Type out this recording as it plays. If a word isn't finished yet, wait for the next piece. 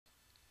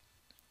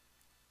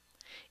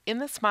In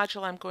this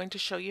module, I'm going to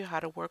show you how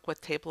to work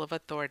with Table of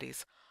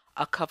Authorities.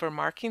 I'll cover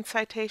marking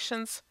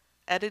citations,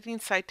 editing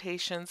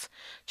citations,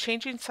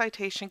 changing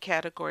citation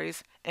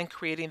categories, and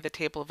creating the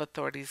Table of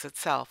Authorities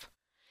itself.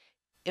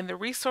 In the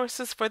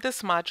resources for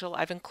this module,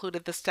 I've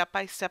included the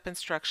step-by-step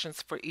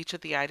instructions for each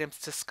of the items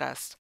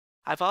discussed.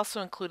 I've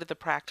also included the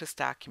practice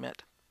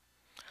document.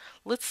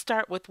 Let's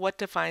start with what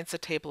defines a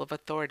Table of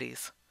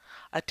Authorities.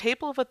 A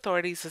table of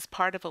authorities is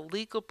part of a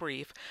legal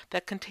brief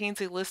that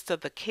contains a list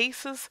of the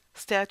cases,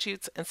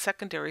 statutes, and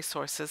secondary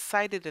sources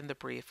cited in the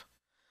brief.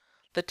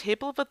 The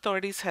table of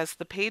authorities has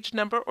the page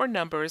number or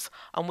numbers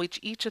on which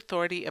each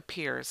authority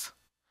appears.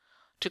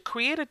 To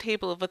create a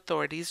table of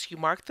authorities, you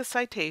mark the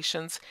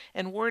citations,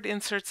 and Word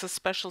inserts a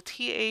special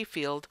TA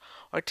field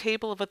or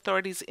Table of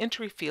Authorities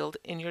entry field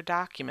in your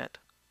document.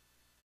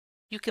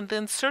 You can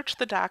then search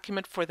the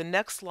document for the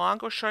next long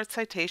or short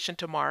citation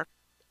to mark,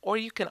 or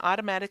you can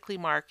automatically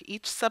mark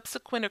each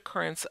subsequent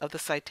occurrence of the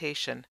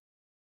citation.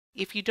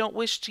 If you don't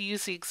wish to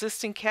use the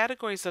existing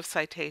categories of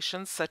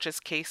citations, such as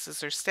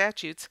cases or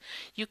statutes,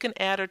 you can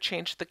add or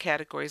change the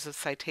categories of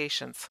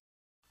citations.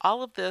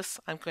 All of this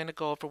I'm going to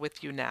go over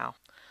with you now.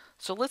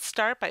 So let's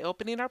start by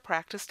opening our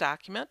practice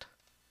document,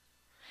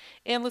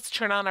 and let's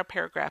turn on our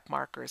paragraph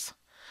markers.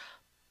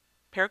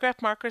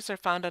 Paragraph markers are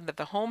found under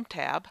the Home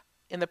tab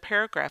in the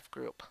Paragraph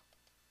group.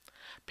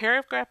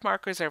 Paragraph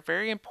markers are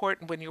very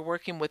important when you're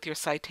working with your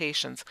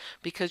citations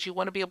because you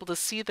want to be able to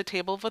see the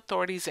Table of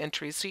Authorities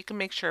entries so you can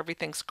make sure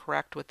everything's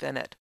correct within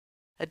it.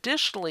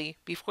 Additionally,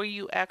 before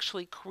you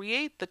actually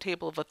create the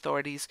Table of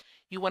Authorities,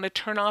 you want to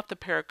turn off the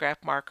paragraph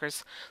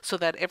markers so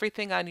that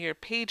everything on your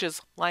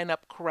pages line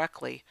up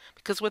correctly.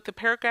 Because with the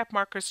paragraph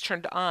markers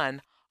turned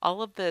on,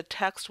 all of the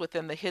text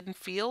within the hidden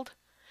field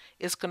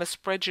is going to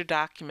spread your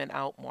document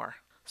out more.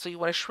 So you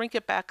want to shrink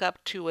it back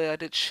up to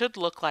what it should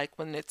look like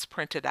when it's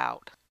printed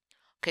out.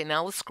 Okay,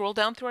 now let's scroll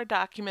down through our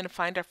document and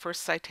find our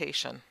first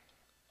citation.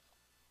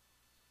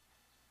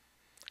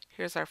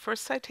 Here's our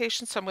first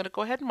citation, so I'm going to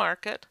go ahead and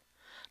mark it.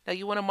 Now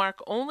you want to mark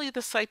only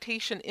the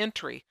citation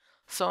entry,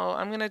 so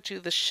I'm going to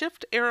do the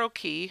Shift arrow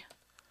key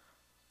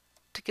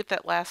to get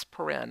that last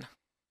paren.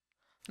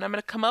 And I'm going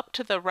to come up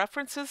to the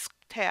References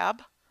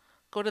tab,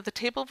 go to the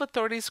Table of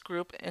Authorities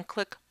group, and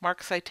click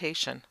Mark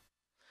Citation.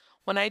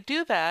 When I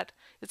do that,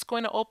 it's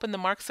going to open the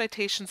Mark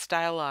Citations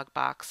dialog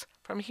box.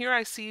 From here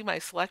I see my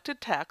selected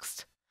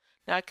text.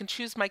 Now I can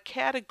choose my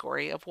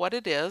category of what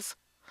it is.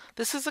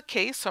 This is a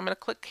case, so I'm going to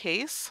click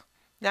Case.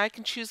 Now I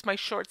can choose my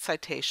short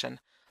citation.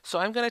 So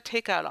I'm going to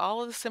take out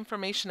all of this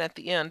information at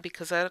the end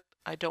because I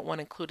don't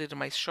want included in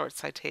my short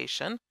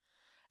citation.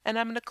 And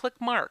I'm going to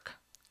click Mark.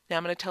 Now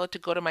I'm going to tell it to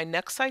go to my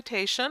next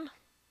citation.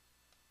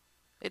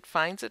 It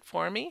finds it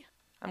for me.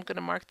 I'm going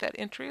to mark that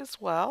entry as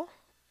well.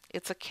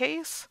 It's a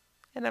case,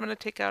 and I'm going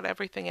to take out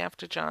everything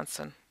after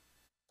Johnson.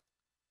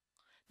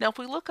 Now if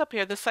we look up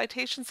here, the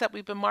citations that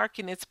we've been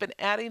marking, it's been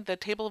adding the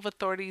Table of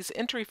Authorities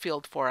entry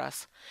field for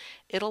us.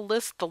 It'll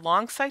list the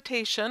long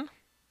citation,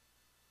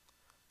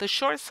 the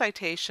short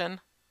citation,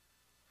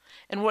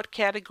 and what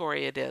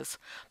category it is.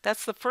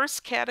 That's the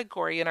first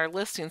category in our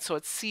listing, so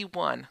it's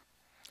C1.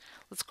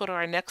 Let's go to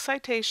our next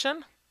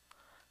citation.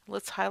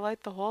 Let's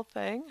highlight the whole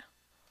thing.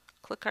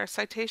 Click our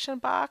citation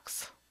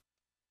box.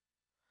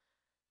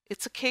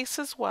 It's a case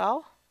as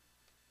well.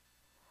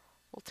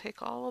 We'll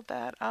take all of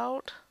that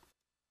out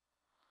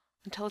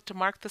and tell it to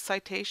mark the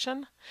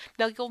citation.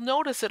 Now you'll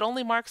notice it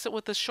only marks it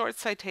with a short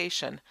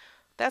citation.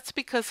 That's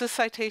because this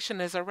citation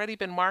has already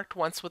been marked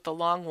once with the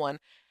long one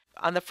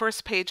on the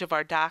first page of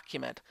our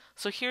document.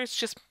 So here it's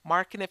just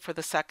marking it for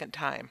the second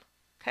time.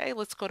 Okay,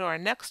 let's go to our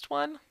next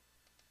one.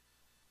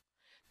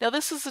 Now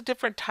this is a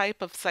different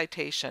type of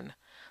citation.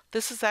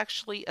 This is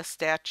actually a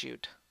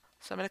statute.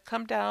 So I'm going to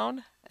come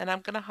down and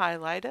I'm going to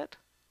highlight it.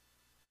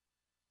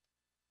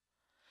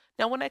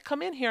 Now when I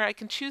come in here, I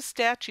can choose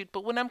statute,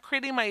 but when I'm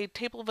creating my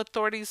Table of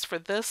Authorities for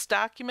this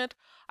document,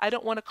 I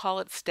don't want to call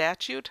it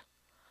statute.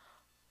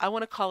 I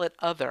want to call it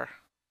other.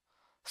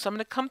 So I'm going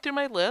to come through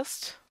my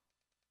list.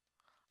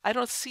 I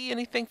don't see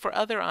anything for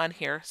other on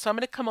here, so I'm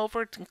going to come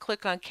over and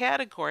click on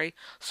category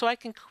so I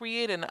can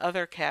create an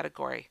other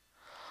category.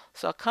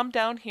 So I'll come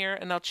down here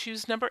and I'll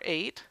choose number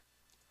 8,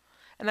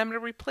 and I'm going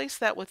to replace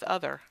that with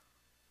other.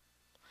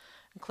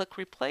 And click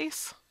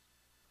replace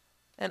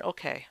and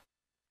OK.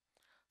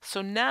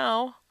 So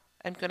now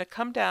I'm going to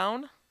come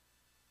down,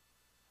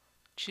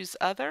 choose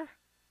other,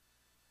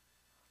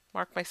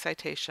 mark my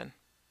citation.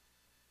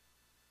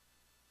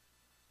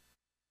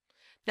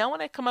 Now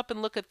when I come up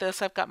and look at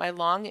this, I've got my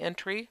long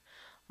entry,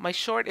 my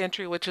short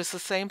entry, which is the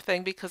same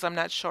thing because I'm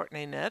not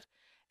shortening it,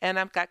 and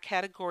I've got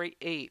category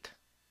 8,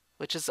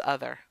 which is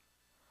other.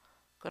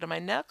 Go to my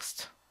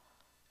next,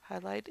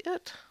 highlight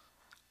it,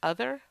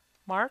 other,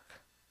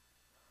 mark,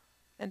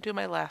 and do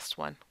my last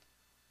one.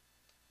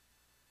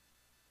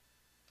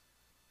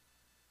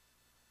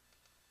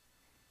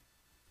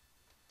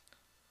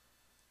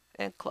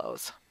 And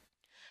close.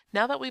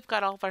 Now that we've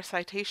got all of our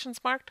citations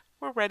marked,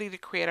 we're ready to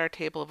create our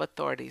Table of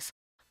Authorities.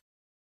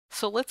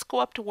 So let's go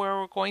up to where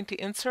we're going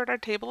to insert our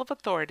Table of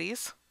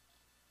Authorities.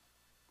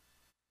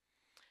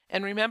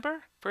 And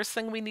remember, first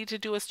thing we need to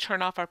do is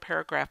turn off our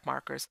paragraph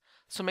markers.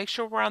 So make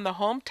sure we're on the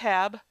Home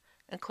tab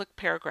and click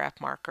Paragraph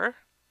Marker.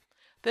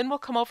 Then we'll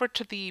come over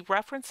to the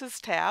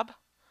References tab,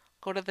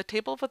 go to the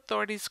Table of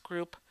Authorities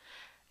group,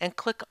 and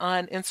click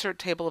on Insert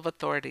Table of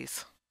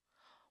Authorities.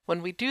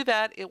 When we do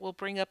that, it will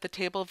bring up the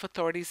Table of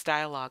Authorities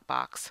dialog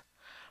box.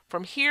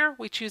 From here,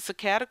 we choose the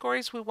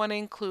categories we want to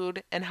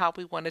include and how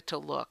we want it to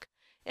look.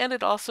 And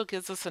it also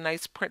gives us a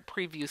nice print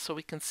preview so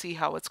we can see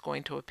how it's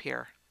going to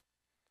appear.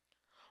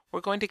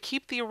 We're going to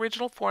keep the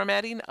original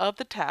formatting of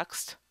the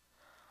text.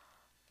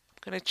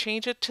 I'm going to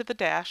change it to the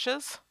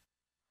dashes,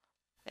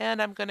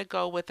 and I'm going to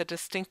go with a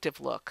distinctive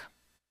look.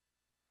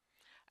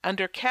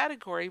 Under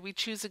category, we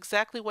choose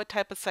exactly what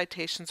type of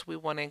citations we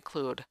want to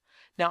include.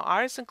 Now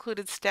ours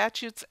included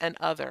statutes and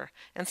other,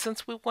 and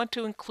since we want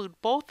to include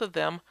both of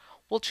them,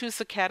 we'll choose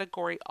the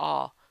category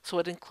all, so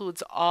it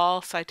includes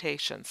all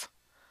citations.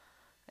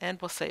 And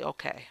we'll say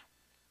OK.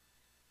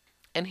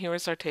 And here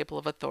is our table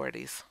of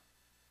authorities.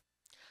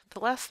 The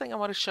last thing I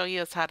want to show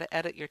you is how to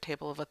edit your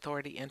table of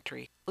authority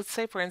entry. Let's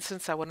say, for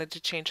instance, I wanted to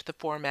change the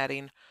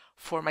formatting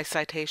for my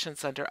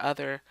citations under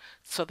other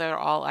so they're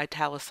all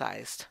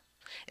italicized.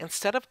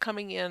 Instead of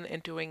coming in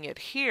and doing it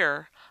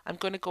here, I'm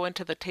going to go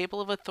into the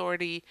table of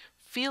authority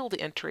field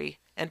entry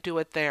and do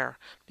it there.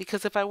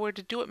 Because if I were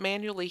to do it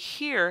manually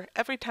here,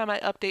 every time I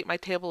update my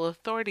table of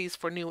authorities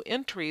for new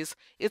entries,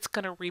 it's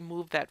going to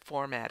remove that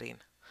formatting.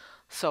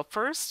 So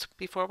first,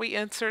 before we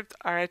insert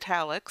our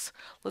italics,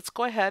 let's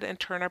go ahead and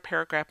turn our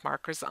paragraph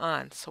markers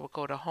on. So we'll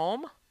go to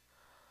Home,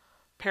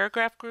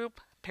 Paragraph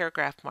Group,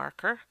 Paragraph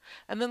Marker,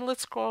 and then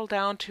let's scroll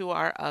down to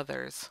our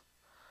Others.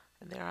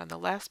 And they're on the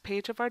last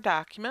page of our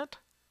document.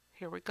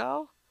 Here we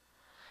go.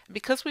 And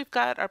because we've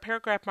got our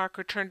paragraph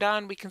marker turned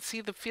on, we can see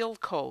the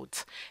field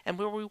codes. And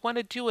where we want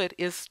to do it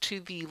is to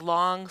the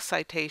long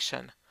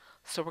citation.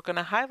 So we're going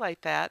to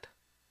highlight that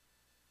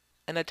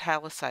and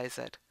italicize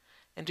it,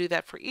 and do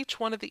that for each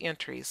one of the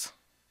entries.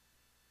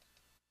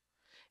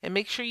 And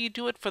make sure you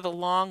do it for the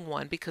long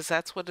one because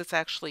that's what it's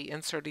actually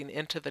inserting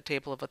into the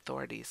table of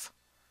authorities.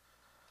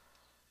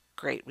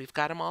 Great, we've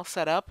got them all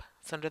set up.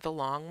 It's under the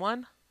long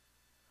one.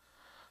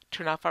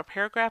 Turn off our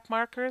paragraph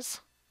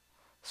markers,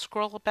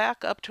 scroll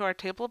back up to our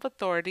table of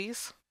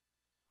authorities,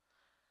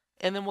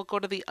 and then we'll go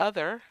to the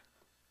other,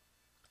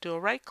 do a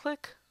right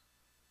click,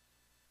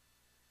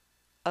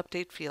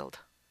 update field,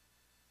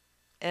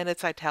 and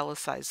it's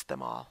italicized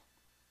them all.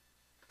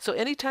 So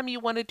anytime you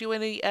want to do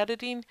any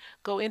editing,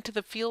 go into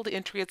the field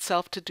entry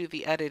itself to do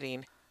the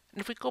editing.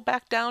 And if we go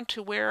back down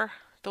to where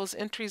those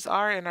entries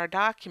are in our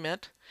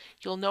document,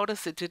 you'll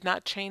notice it did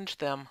not change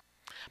them.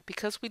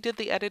 Because we did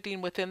the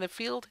editing within the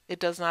field, it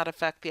does not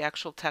affect the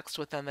actual text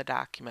within the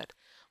document.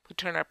 If we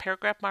turn our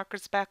paragraph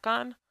markers back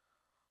on,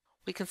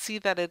 we can see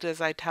that it is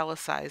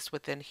italicized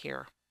within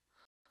here.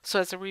 So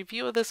as a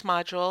review of this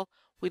module,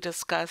 we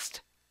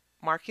discussed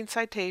marking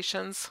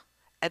citations,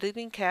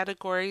 editing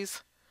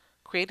categories,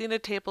 creating a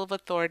table of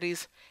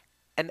authorities,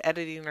 and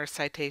editing our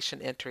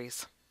citation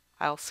entries.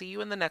 I'll see you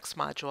in the next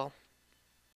module.